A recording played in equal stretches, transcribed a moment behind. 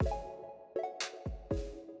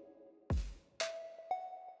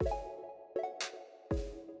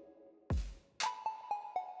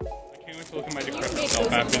can't wait to look at my decrepit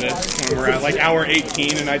self after this, when we're at like hour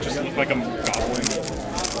 18 and I just look like I'm gobbling.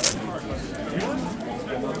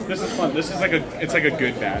 This is fun. This is like it's like a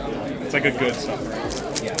good bad. It's like a good suffering.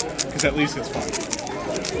 Because at least it's fun.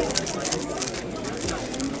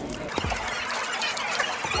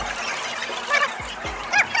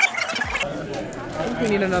 I think we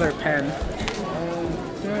need another pen.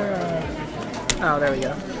 Oh, there we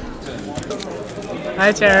go.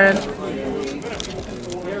 Hi, Taryn.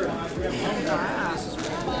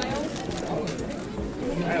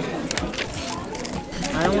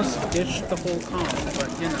 I almost ditched the whole comp, but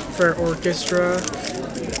you know. For orchestra.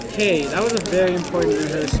 Hey, that was a very important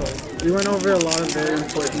rehearsal. We went over a lot of very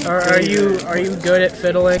important. Are you good at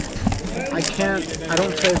fiddling? I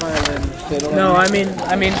don't play violin. Fiddling. No, I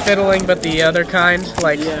mean fiddling, but the other kind,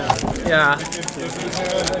 like yeah.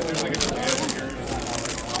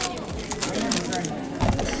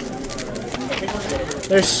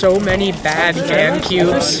 There's so many bad GAN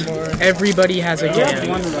cubes. Everybody has a GAN.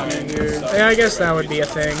 Yeah, I guess that would be a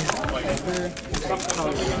thing.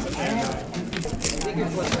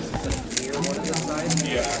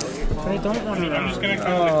 But I don't want to. I'm just gonna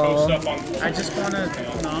kind of coast up on. I just want to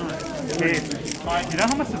not. Hey, you know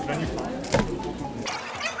how much this venue costs?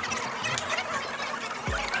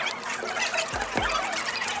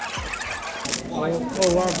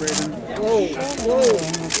 Oh wow, Brayden. Whoa.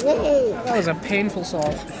 That was a painful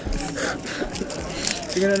solve.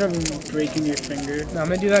 You're gonna end up breaking your finger. No, I'm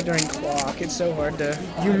gonna do that during clock. It's so hard to...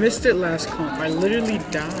 You missed it last comp. I literally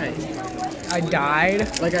died. I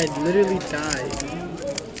died? Like, I literally died.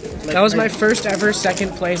 Like, that was my first ever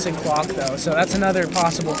second place in clock, though, so that's another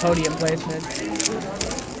possible podium placement.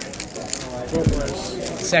 What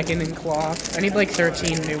was? Second in clock. I need like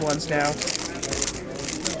 13 new ones now.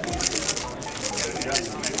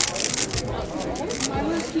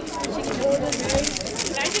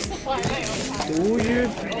 Do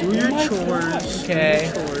your chores. Okay.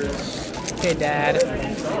 Okay, Dad.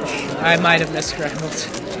 I might have misscrambled.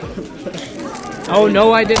 Oh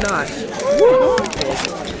no, I did not.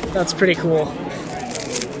 That's pretty cool.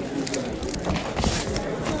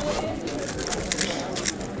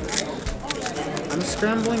 I'm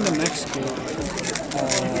scrambling the next group.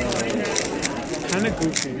 Kind of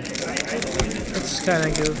goofy. It's kind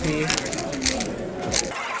of goofy.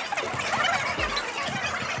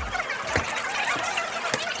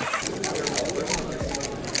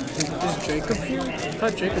 Jacob here? I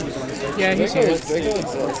thought Jacob was on the stage. Yeah, he's here. I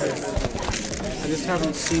just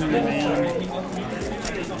haven't seen the name.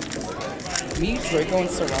 Me, Draco, and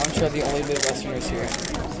Saranch are the only Midwesterners here.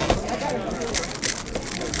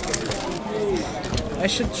 I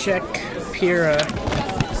should check Pira.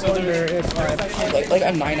 Wonder if like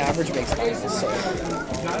a 9 average makes sense. So.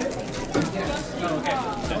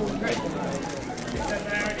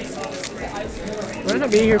 We're gonna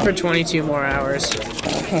be here for 22 more hours.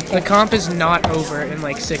 The comp is not over in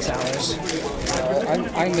like 6 hours.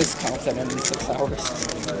 I miss comps that end in 6 hours.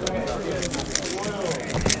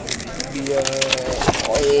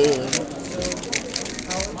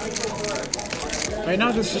 Right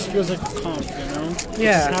now this just feels like a comp, you know?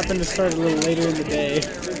 Yeah. It just happened to start a little later in the day.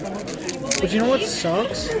 But you know what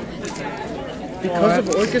sucks? Because of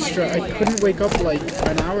orchestra, I couldn't wake up like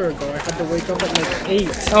an hour ago. I had to wake up at like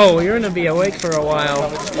 8. Oh, you're gonna be awake for a while.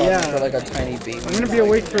 Yeah. For like a tiny baby. I'm gonna be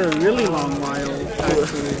awake for a really long while,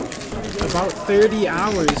 actually. About 30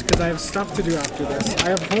 hours, because I have stuff to do after this. I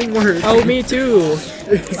have homework. Oh, me too.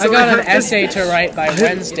 So I got an essay to write by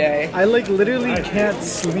Wednesday. I like literally can't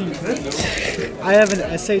sleep. I have an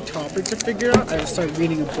essay topic to figure out. I have to start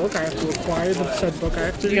reading a book. I have to acquire the said book I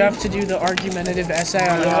have to read. You have to do the argumentative essay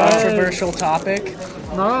on a controversial topic?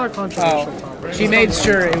 Not a controversial topic. She made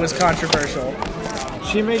sure it was controversial.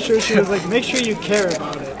 She made sure she was like, make sure you care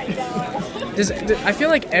about it. I feel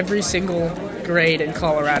like every single grade in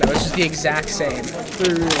Colorado is just the exact same.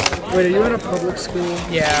 For real. Wait, are you in a public school?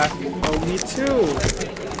 Yeah. Oh, me too.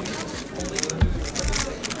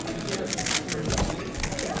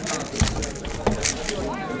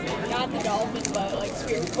 Not the dolphin, but like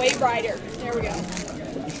spirit. Way brighter. There we go.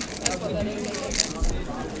 That's what that is.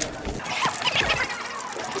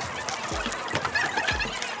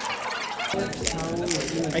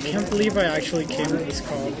 I can't believe I actually came to this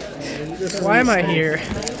call. Why am I here?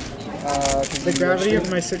 The gravity of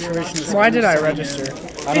my situation is... Why did I register?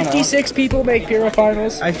 56 people make Pira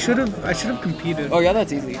finals. I should have competed. Oh yeah,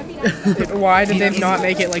 that's easy. Why did they not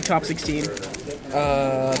make it like top 16?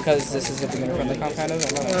 Because this is a beginner friendly comp kind of.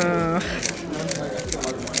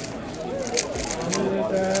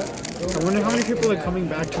 I wonder how many people are coming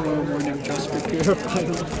back tomorrow morning just for Pira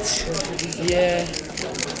finals. Yeah.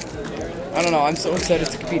 I don't know. I'm so excited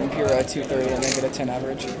to compete in Pure at 2:30 and then get a 10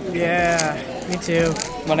 average. Yeah, me too.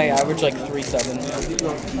 When I average like 3.7.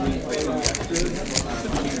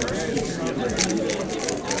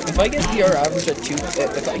 If I get PR average at 2,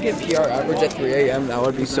 if I get PR average at 3 a.m., that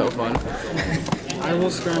would be so fun. I will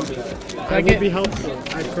scramble. I will be helpful.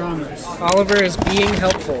 I promise. Oliver is being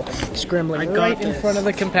helpful, scrambling right in front of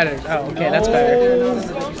the competitor. Oh, okay, that's better.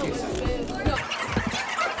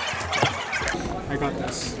 I got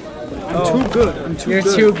this. I'm too good. I'm too good.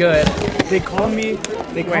 You're too good. They call me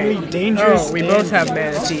dangerous. Oh, we both have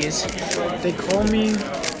manatees. They call me.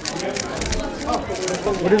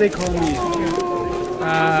 What do they call me?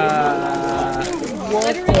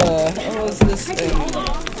 What the hell is this thing?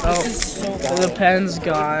 Oh, this is so bad. The pen's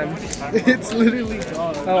gone. It's literally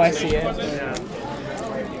gone. Oh, I see it. Yeah.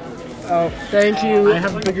 Oh, thank you. I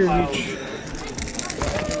have bigger reach.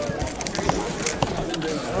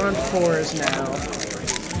 We're on 4s now.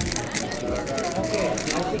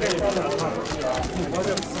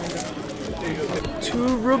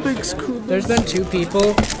 Two Rubik's Cubes. There's been 2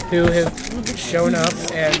 people who have shown up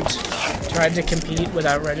and tried to compete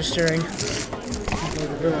without registering.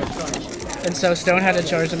 And so Stone had to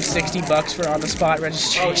charge them $60 for on-the-spot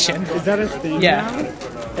registration. Is that a thing? Yeah.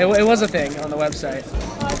 Now? It was a thing on the website.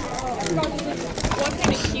 What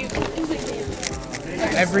kind of cube is it?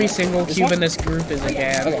 Every single cube in this group is a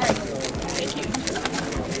GAN. Okay.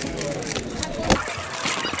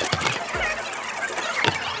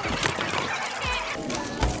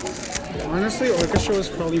 Honestly, orchestra was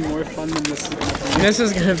probably more fun than this. This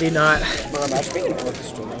is gonna be not. Bro, imagine being an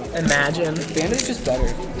orchestra. Imagine. Band is just better.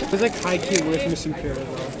 It was like high key worth missing period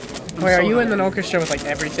though. Wait, are you in an orchestra with like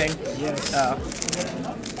everything? Yes. Oh.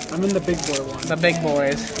 I'm in the big boy one. The big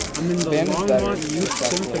boys. I'm in the Longmont Youth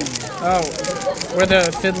Symphony. Oh, where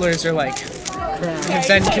the fiddlers are like, have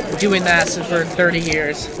been doing that for 30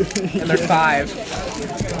 years, and they're 5.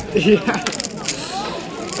 Yeah.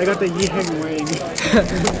 I got the Yiheng Wang.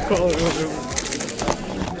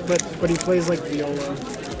 But he plays like viola.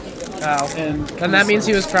 Oh. And that means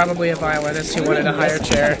he was probably a violinist who wanted a higher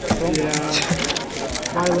chair. Yeah.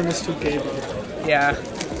 Violinist who gave up. Yeah.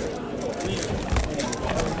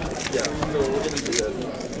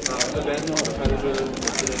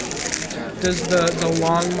 Does the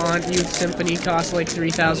Longmont Youth Symphony cost like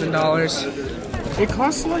 $3,000? It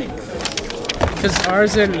costs like... Because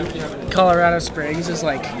ours in Colorado Springs is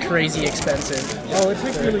like crazy expensive. Oh, it's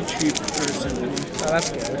like really cheap for a symphony. Oh, that's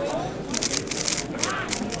good.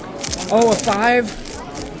 Oh, a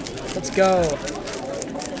 5? Let's go.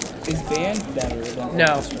 Is band better than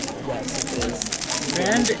No. orchestra? Yes, it is.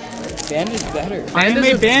 Band is better. I'm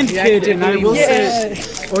a band kid, and I will say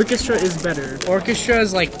orchestra is better. Orchestra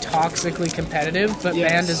is like toxically competitive, but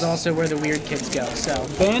band is also where the weird kids go. So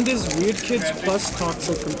band is weird kids plus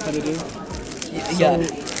toxic competitive. Yeah,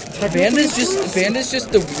 band is just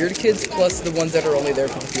the weird kids plus the ones that are only there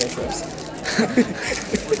for the field trips.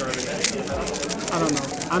 I don't know.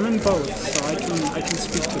 I'm in both, so I can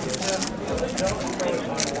speak to this.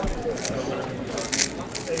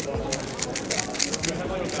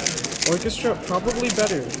 Orchestra probably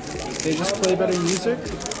better. They just play better music.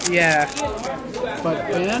 Yeah. But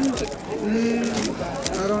band,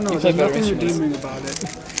 I don't know. There's nothing redeeming about it.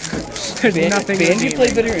 Band, you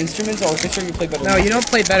play better instruments, orchestra, you play better No, you don't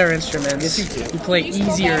play better instruments. Yes, you do. You play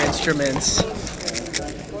easier instruments.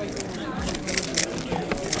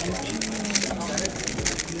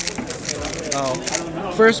 Oh.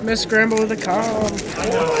 First miss scramble with a calm.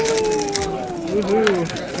 Woohoo.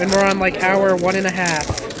 And we're on like hour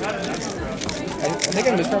 1.5. I think I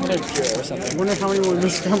missed like Pure or something. I wonder how many more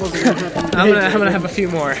miss scrambles are going to happen. I'm gonna have a few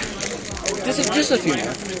more. Just a few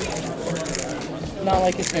more. Not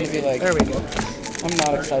like it's going to be like... There we go. I'm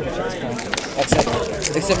not excited at this point.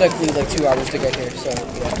 Except I flew like 2 hours to get here, so yeah.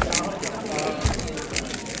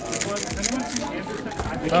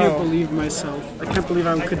 I can't believe myself. I can't believe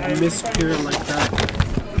I could miss Pure like that.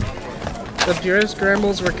 The Pure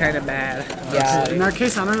scrambles were kind of bad. Yeah. In that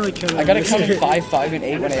case, I don't really care. I got to count 5, 5, and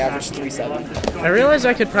 8 when I averaged 3.7. I realized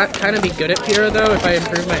I could kind of be good at Pure though if I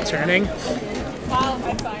improved my turning.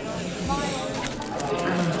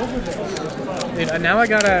 Dude, now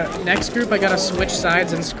next group I gotta switch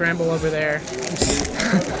sides and scramble over there.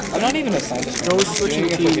 I'm not even assigned to Go switching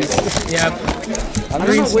teams. Yep.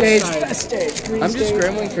 Green stage. I'm just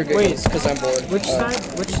scrambling for giggles because I'm bored. Which side is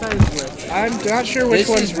which? I'm not sure which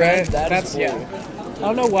one's red. That's blue. Yeah. I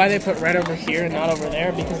don't know why they put red over here and not over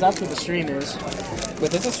there because that's where the stream is.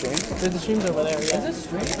 But there's a stream? The stream's over there, yeah. There's a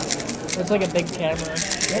stream? It's like a big camera. Yeah,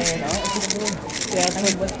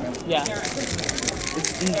 it's like, yeah.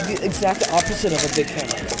 It's the exact opposite of a big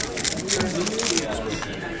camera.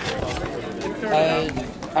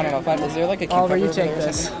 I don't know. Is there like a Oliver, you cucumber take over there or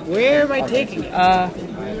this. something? Where am I taking it?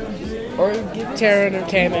 Or give it Taryn or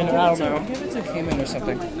Cayman, I don't know. Give it to Cayman or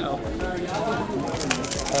something. Oh.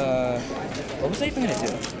 What was I even gonna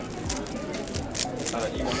do?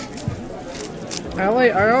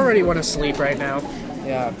 I already want to sleep right now.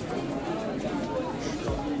 Yeah.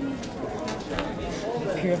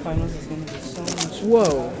 Pure finals is gonna be so much.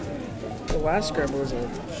 Whoa. The last scrub was a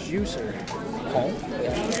juicer. Home?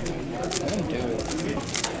 Yeah. I didn't do it.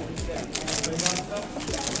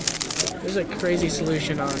 There's a crazy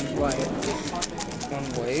solution on white. On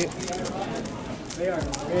weight. They are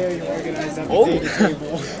very organized at the Oh. data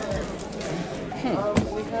table.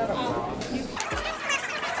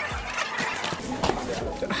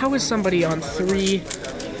 How is somebody on 3?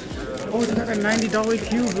 Oh, they got a $90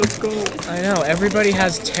 cube. Let's go. I know. Everybody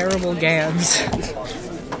has terrible GANs.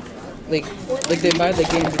 Like they buy the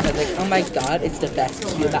game because like, oh my god, it's the best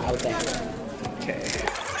cube out there. Okay.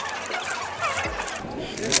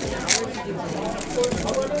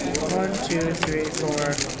 1, 2, 3,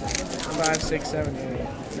 4, 5, 6, 7,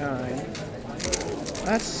 8, 9.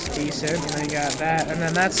 That's decent. And then you got that, and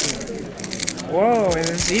then that's. Whoa, and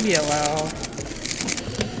then ZBLL.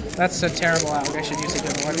 That's a terrible alg. I should use a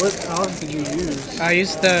good one. What alg did you use? I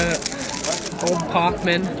used the old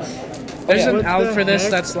Pachman. There's an What alg the for this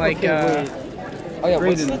heck? that's like. Okay, wait. Oh yeah,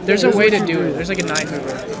 what's Brayden, There's a here's way what to you do it. There's like a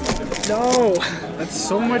 9-mover. No. That's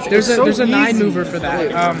so much. There's it's a so 9-mover easy. for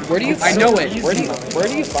that. where do you? I know it. Where do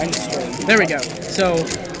you find the string? There we go. So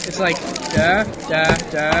it's like da da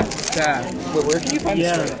da da. Where can you find the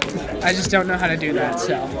Yeah. string? I just don't know how to do that.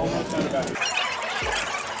 So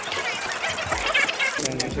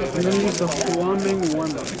I'm gonna use the Huaming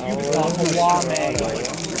warm-up.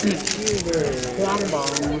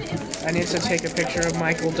 I need to take a picture of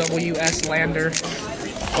Michael W.S. Lander,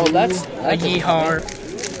 Oh, that's a yeehar.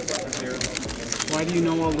 Why do you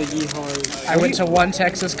know all the yeehaws? I went to one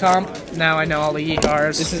Texas comp. Now I know all the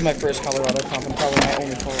yeehars. This is my first Colorado comp and probably my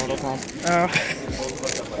only Colorado comp. Oh.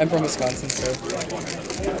 I'm from Wisconsin, so.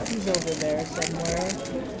 He's over there somewhere.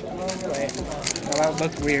 Oh, wait. Well, that would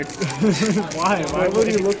look weird. Why? Why would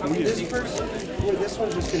he look weird?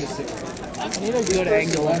 I need a good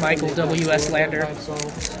angle of Michael W.S. Lander.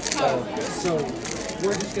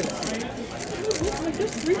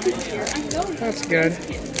 There's 3 people here. I know. That's good.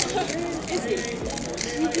 Is he?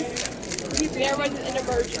 There was an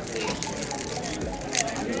emergency.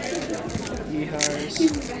 Yeehars.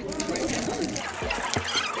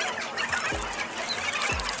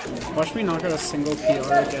 Watch me knock out a single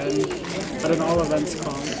PR again at an all events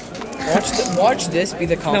comp. Watch this be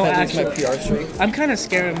the comp No, that leads my actually. PR streak. I'm kind of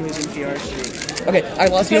scared of losing PR streak. Okay, I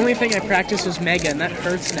lost The my only thing I practiced was Mega, and that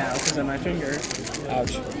hurts now because of my finger.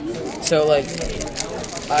 Ouch. So like,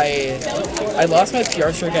 I lost my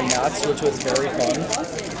PR streak at Nats, which was very fun.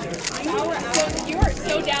 You are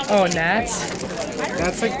so down. Oh, Nats?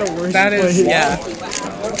 That's like the worst That is, place. yeah.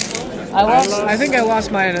 I think I lost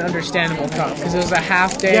mine in an understandable comp because it was a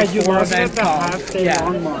half-day, Yeah, you lost it at 4-event the comp. half-day Yeah,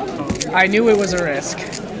 Longmont comp. I knew it was a risk.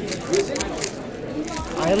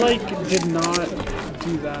 I like did not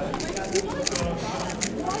do that.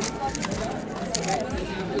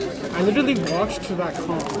 I literally watched that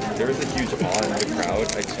comp. There was a huge awe in the crowd.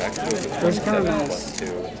 I checked. It was It was kinda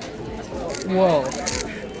 27+2. Whoa.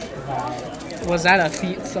 Was that a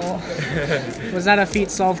feat solve? Was that a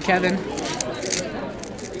feat solve, Kevin?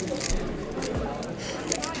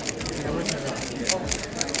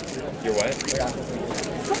 You're what?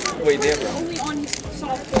 Wait, they have round. Only on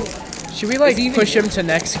soft 4. Should we like push him to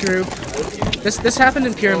next group? This happened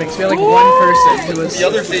in Pyramix. We had like one person who was. The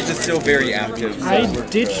other stage is still very active. So I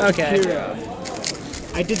ditched Okay. Kira.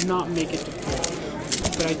 I did not make it to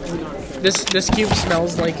Kira, but I do not care. This cube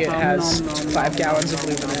smells like it has Nom, nom, 5 gallons of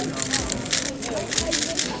glue in it.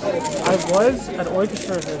 I was at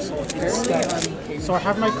orchestra rehearsal instead, so I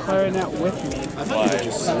have my clarinet with me.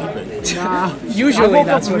 Nah. Usually I woke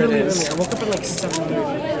that's up what it really is. early. I woke up at like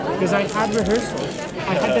 7:30 because I had rehearsal.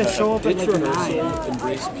 I had to show up at like 9.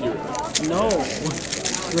 No,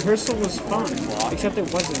 rehearsal was fun, except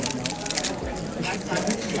it wasn't.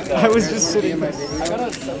 I was just sitting there.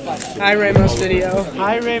 Hi, Ramos video.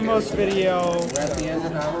 Hi, Ramos video.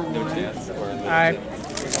 Hi.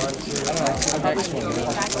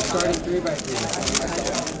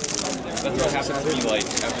 That's what happened to me, like,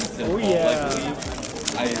 ever since Oh yeah,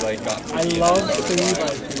 I, like, got I love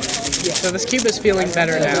 3x3. So this cube is feeling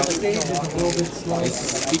better now.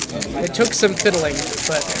 It took some fiddling,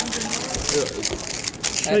 but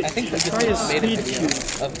I think we Try a just made a speed video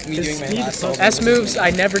cube. of me doing my speed last solo. S moves,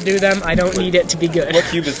 I never do them. I don't need it to be good. What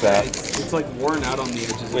cube is that? It's like worn out on the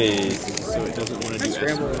edges. Wait. so it doesn't want to do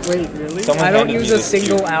S moves. Wait, really? Someone I don't handed me use a this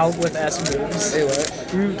single cube. alg with S moves. Hey,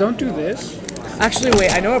 what? You don't do this? Actually,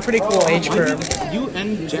 wait, I know a pretty cool H perm. You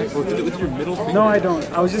and Jack both did it with your middle finger. No, I don't.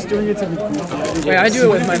 I was just doing it to be goofy. Wait, I do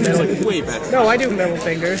it with my middle. Like way better. No, I do middle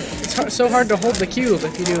finger. It's so hard to hold the cube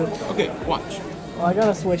if you do. Okay, watch. Well, I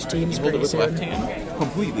gotta switch teams Hold it pretty with left soon. hand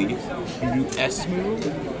completely. You do S move.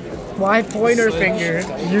 Why pointer finger?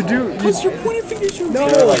 You do. Because your pointer finger's your No.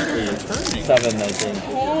 They're like 7, I think.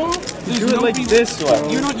 There's do it no like reason- this, bro.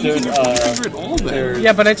 You're not using your pointer finger at all then.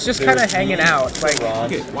 Yeah, but it's just kind of hanging out. Like,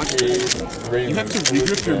 Okay, watch this. You have to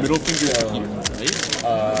regrip your middle finger here, right? You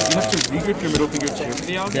have to regrip your middle finger here for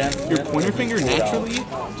the alg. Your pointer finger naturally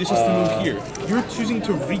just has to move here. You're choosing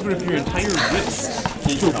to regrip your entire wrist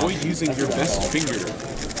to avoid using your best finger.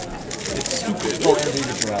 It's stupid.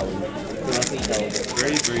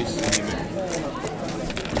 Very, very stupid.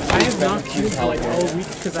 I have not cubed like all week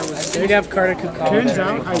because I was sick. we'd have Carter Kukala. Turns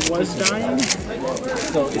out I was dying.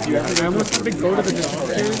 I almost had to go to the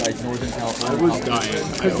doctor I was dying.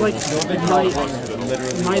 because like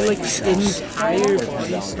my like entire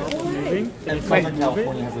body stopped moving and if I move it,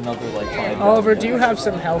 has another like 5. Oliver, do you have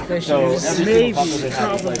some health issues? maybe,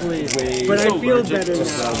 probably, but I feel better now.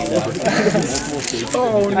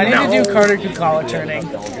 Oh I no! need to do Carter Kukala turning.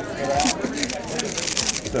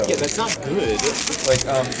 Yeah, that's not good. Like,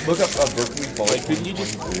 look up a Berkeley ball. Like, couldn't you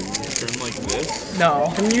just turn like this? No.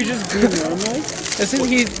 Can you just do normal? Isn't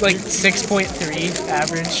he like 6.3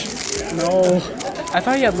 average? No. I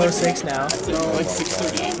thought he had low 6 now. Like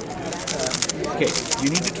 630. Okay, you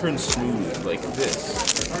need to turn smooth like this.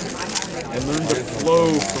 And learn to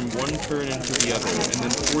flow from one turn into the other. And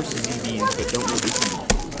then force ZBs, but don't know the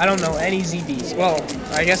I don't know any ZBs. Well,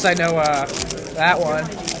 I guess I know that one.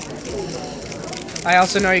 I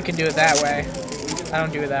also know you can do it that way. I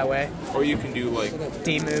don't do it that way. Or you can do like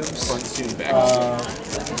D moves. front soon back.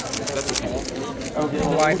 That's okay.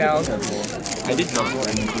 Wind out. I did not want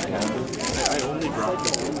to do that. I only dropped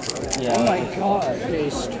it. Yeah. Oh my god.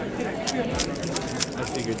 I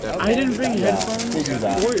figured that. I didn't bring headphones We'll do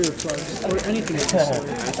that. or earplugs or anything.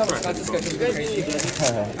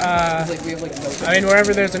 I mean,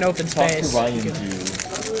 wherever there's an open Talk to space. Ryan too.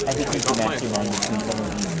 I think you can actually run between some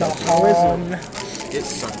of these. The Hong. It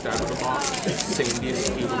sucked out of the box.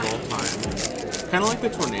 Sandiest cube of all time. Kind of like the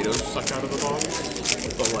tornadoes suck out of the box,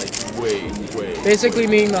 but like way. Basically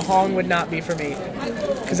meaning the Hong would not be for me.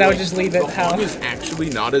 Because I would just leave it The how. Hong is actually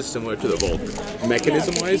not as similar to the Volt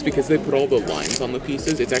mechanism-wise because they put all the lines on the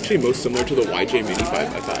pieces. It's actually most similar to the YJ Mini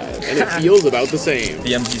 5x5, and it feels about the same.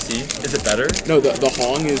 The MGC, is it better? No, the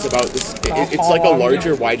Hong is about this. It's like a Hong.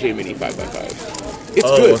 larger YJ Mini 5x5. It's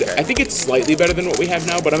Oh, good. okay. I think it's slightly better than what we have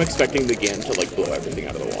now, but I'm expecting the GAN to like blow everything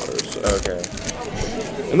out of the water. So. Okay.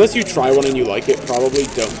 Unless you try one and you like it, probably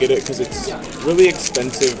don't get it because it's really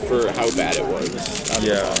expensive for how bad it was.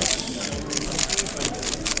 Yeah.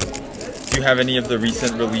 Do you have any of the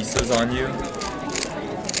recent releases on you?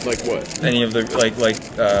 Like what? Any of the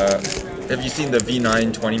have you seen the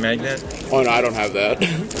V9 20 magnet? Oh no, I don't have that. Yeah.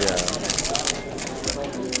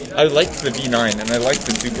 I liked the V9 and I liked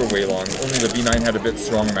the Super Waylon. Only the V9 had a bit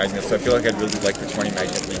stronger magnet, so I feel like I'd really like the 20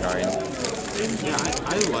 magnet V9. Yeah, I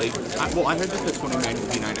heard that the 20 magnet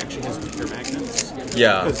V9 actually has weaker magnets.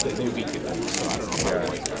 Yeah. Because they weaken them, so I don't know how I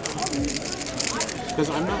like that. Because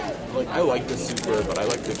I'm not, like, I like the Super, but I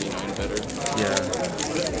like the V9 better. Yeah.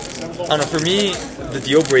 I don't know, for me, the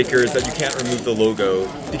deal breaker is that you can't remove the logo,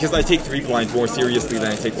 because I take 3 blinds more seriously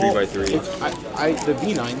than I take 3x3. The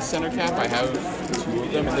V9 center cap, I have 2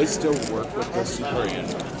 of them, and they still work with the Super and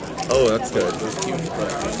Oh, that's good. those cubes, but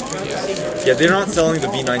yeah. Yeah, they're not selling the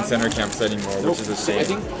V9 center camps anymore, which is a I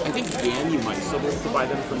shame. think GAN, you might still be able to buy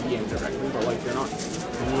them from GAN directly, but like they're not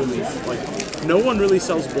really, like, no one really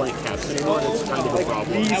sells blank caps anymore, and it's kind of a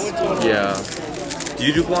problem. Yeah. Do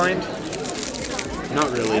you do blind? Not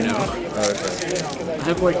really, no. Oh, okay. I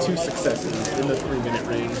have like 2 successes in the 3-minute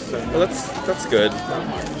range, so. Well, that's good.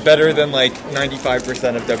 Better than like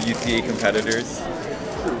 95% of WTA competitors.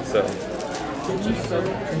 So.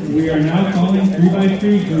 We are now calling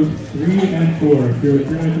 3x3 groups 3 and 4. If you're a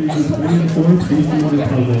 3x3 group 3 and 4, please do on the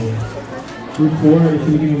puzzle. Group 4 is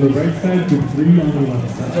sitting on the right side, group 3 on the left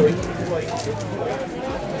side.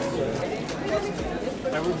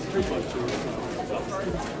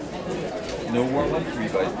 No warm-up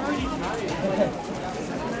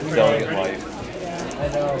 3x3. Delegate life. I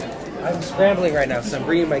know. I'm scrambling right now, so I'm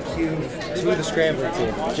bringing my cube to the scrambling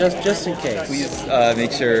table, just in case. Please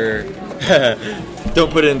make sure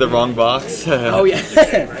don't put it in the wrong box. Oh yeah,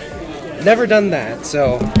 never done that.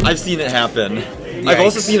 So I've seen it happen. I've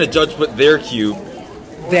also seen a judge put their cube.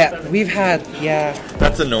 that we've had, yeah.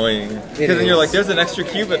 That's annoying. Because then you're like, there's an extra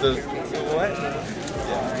cube at the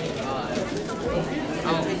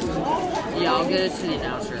Yeah, I'll get it to the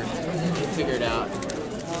announcer. We'll figure it out.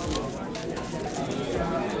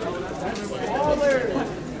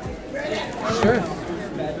 Sure.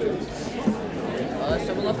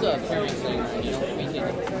 Someone left a clearing thing. You know, we can.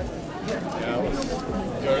 Yeah, I was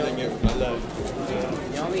guarding it with my leg.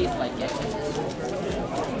 You know, we like get it.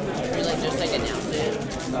 Or like just like announce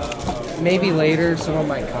it. Maybe later someone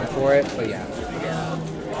might come for it, but yeah.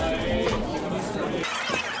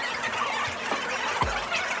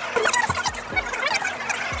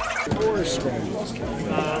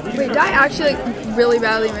 Wait, did I actually like, really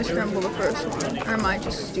badly misscramble the first one? Or am I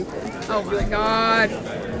just stupid? Oh my god.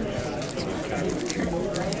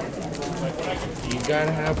 You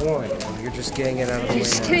gotta have one. You're just getting it out of the way.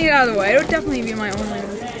 Just now. getting it out of the way. It would definitely be my only one.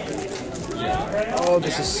 Oh,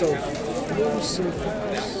 this is so fast.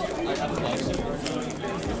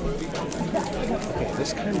 Okay,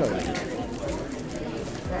 this kind of like.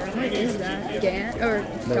 What is that? Gan? Or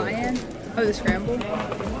No. Diane? Oh, the scramble?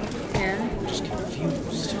 Gan? I'm just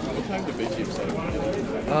confused.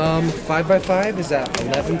 5x5 is at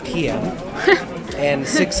 11 p.m. and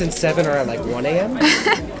 6 and 7 are at like 1 a.m.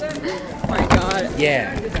 Oh my god.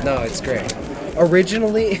 Yeah, no, it's great.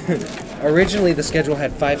 Originally the schedule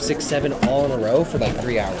had 5, 6, 7 all in a row for like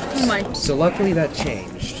 3 hours. Oh my. So luckily that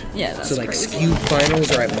changed. Yeah, that's So like crazy. skewed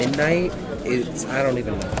finals are at midnight. It's I don't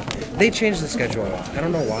even know. They changed the schedule. I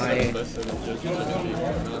don't know why.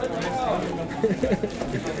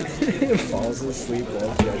 Falls asleep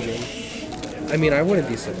while judging. I mean, I wouldn't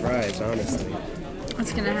be surprised, honestly.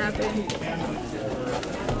 What's gonna happen?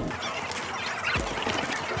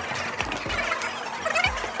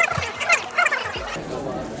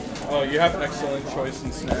 Oh, you have excellent choice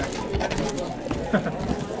in snack.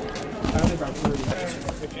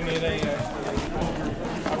 If you need any,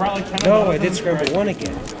 I brought like 10 No, I did scramble 1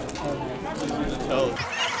 again.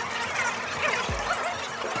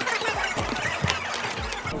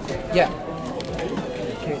 Yeah.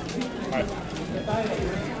 Okay.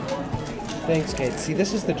 Thanks, Kate. See,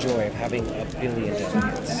 this is the joy of having a billion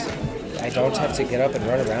delegates. I don't have to get up and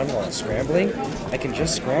run around while I'm scrambling. I can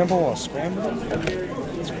just scramble while scrambling.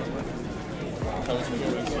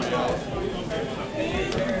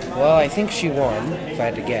 Well, I think she won, if I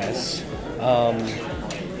had to guess.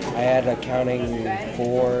 I had a counting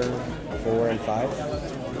 4, 4, and 5.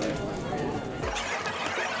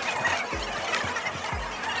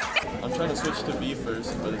 I'm trying to switch to B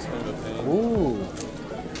first, but it's kind of a pain. Ooh.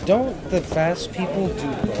 Don't the fast people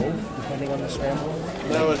do both, depending on the scramble?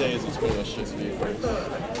 Nowadays, it's pretty much just B first.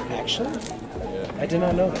 Actually? Yeah. I did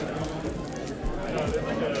not know that.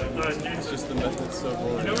 It's just the method's so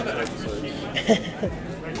boring. I try to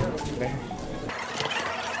switch.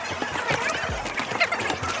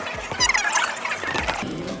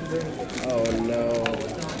 Oh no.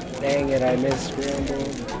 Dang it, I missed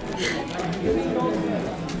scrambled.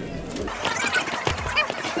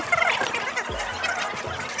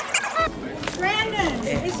 Brandon,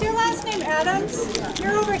 is your last name Adams?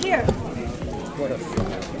 You're over here. What a fraud.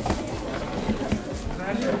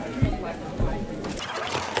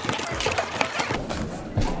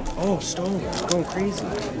 Oh, Stone, it's going crazy.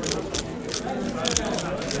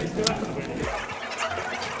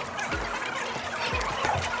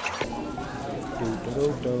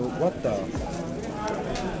 What the?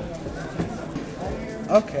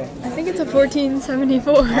 Okay. I think it's a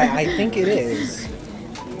 1474. I think it is.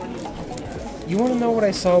 You want to know what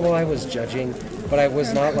I saw while I was judging, but I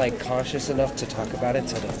was not like conscious enough to talk about it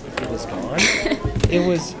till it was gone? It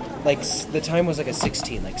was like the time was like a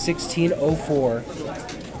 16, like 1604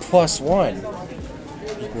 plus 1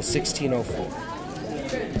 equals 1604.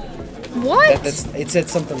 What? It said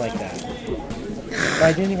something like that.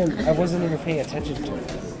 But I wasn't even paying attention to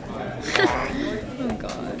it. Oh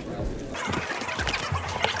god.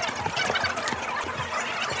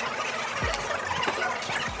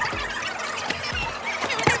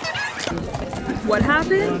 What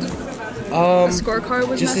happened? The scorecard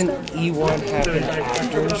was just messed an up? E1 happened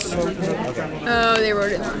after something. Okay. Oh, they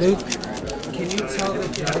wrote it down. Luke, can you tell the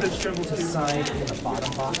judge to sign in the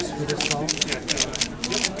bottom box for this call?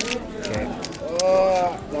 Okay.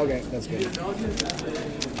 Okay, that's good.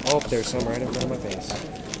 Oh, there's some right in front of my face.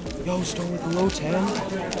 Yo, Stone with a low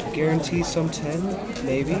 10. Guarantee some 10.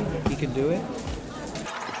 Maybe. He can do it.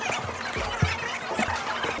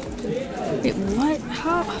 Wait, what?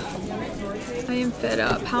 How? I am fed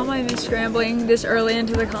up. How am I scrambling this early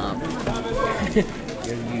into the comp?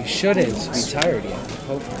 You shouldn't be tired yet,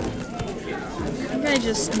 hopefully. I think I'm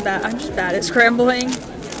just bad at scrambling.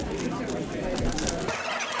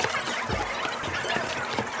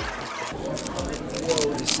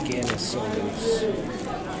 Whoa, this scan is so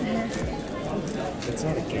It's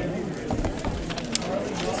not a game.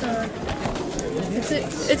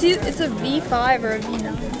 It's a V5 or a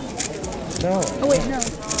V9. No. Oh wait, no.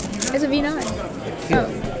 It's a V9. Oh.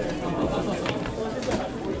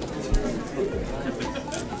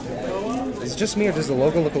 Is it just me or does the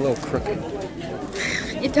logo look a little crooked?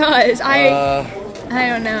 It does. I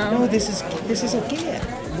don't know. No, this is a game.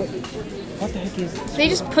 What the heck is this? They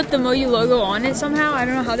just put the Moyu logo on it somehow. I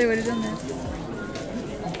don't know how they would have done that.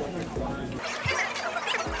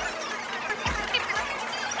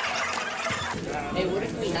 Hey, what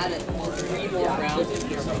if we had 3 more rounds?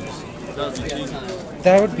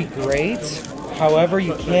 That would be great. However,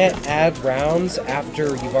 you can't add rounds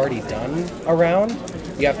after you've already done a round.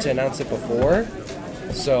 You have to announce it before.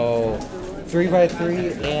 So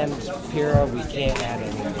 3x3 and Pyrrha, we can't add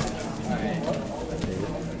any.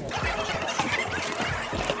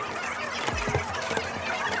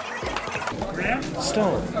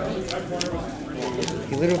 Stone.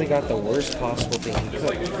 He literally got the worst possible thing he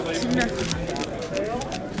could.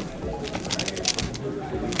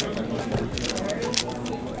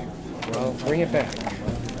 Well, bring it back.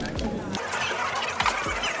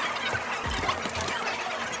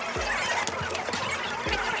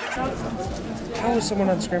 How is someone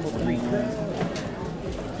on Scramble 3?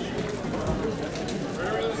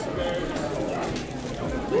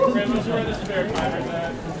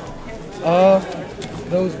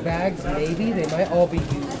 Those bags, maybe, they might all be used.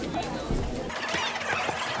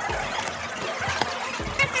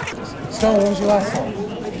 Stone, when was your last time?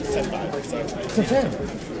 10.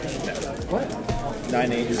 What?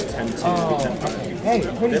 9-8 is 10-2. Okay. Hey,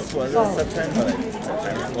 pretty This was a sub 10, but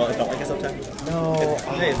well, it felt like a sub 10. No.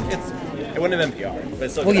 It wouldn't have been PR, but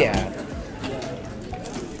it's still Well, good. yeah.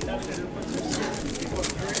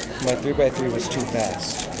 My 3x3 was too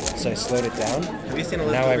fast, so I slowed it down. Have you seen a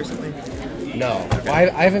Now lift recently? No. I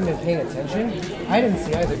haven't been paying attention. I didn't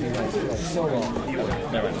see either of you guys for like so long.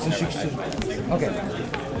 So she should. Okay.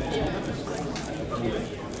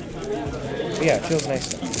 But yeah, it feels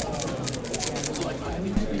nice.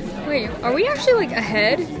 Wait, are we actually like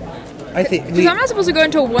ahead? I think Because I'm not supposed to go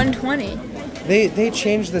until 1:20. they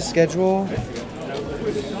changed the schedule.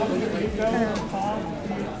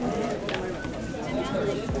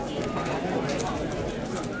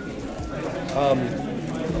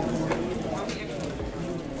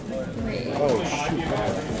 Oh shoot.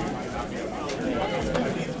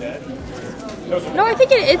 No, I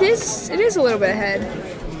think it is a little bit ahead.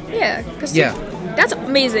 Yeah. That's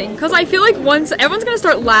amazing. Because I feel like once everyone's gonna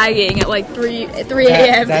start lagging at like 3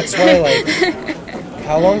 a.m. That's why, like,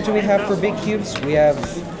 how long do we have for big cubes? We have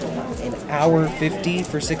an hour 50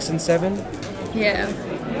 for 6 and 7. Yeah.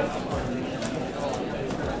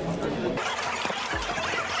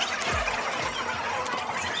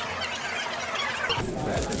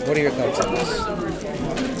 What are your thoughts on this?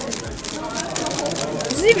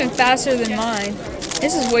 This is even faster than mine.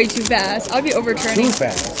 This is way too fast. I'll be overturning. Too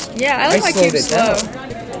fast. Yeah, I like my slowed cubes it down. slow.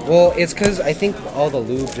 Well, it's because I think all the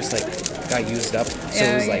lube just like got used up, so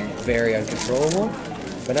it was like very uncontrollable.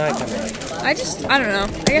 But now I kind of like. I don't know.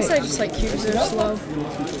 I guess I just like cubes that are slow.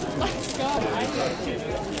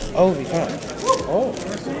 Oh, V5. Oh.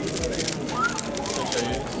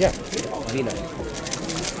 Yeah, V9.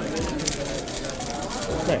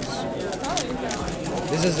 Nice.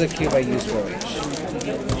 This is the cube I use for H.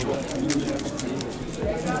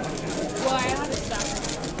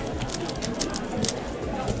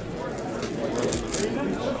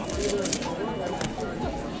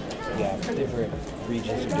 Yeah, different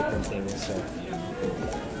regions do different things, so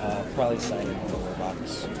probably sign in the lower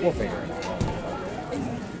box. We'll figure it out.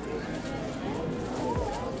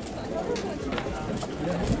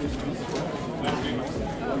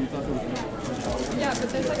 Yeah, but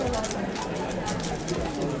there's like a lot.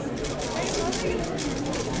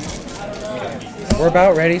 We're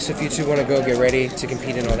about ready, so if you two want to go get ready to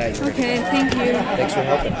compete and all that, you're ready. Okay, thank you. Thanks for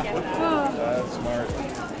helping. That's smart.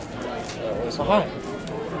 Oh,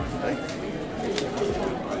 hi.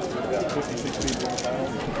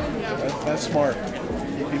 That's smart.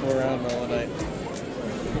 Keep people around all night.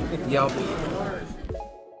 Yup.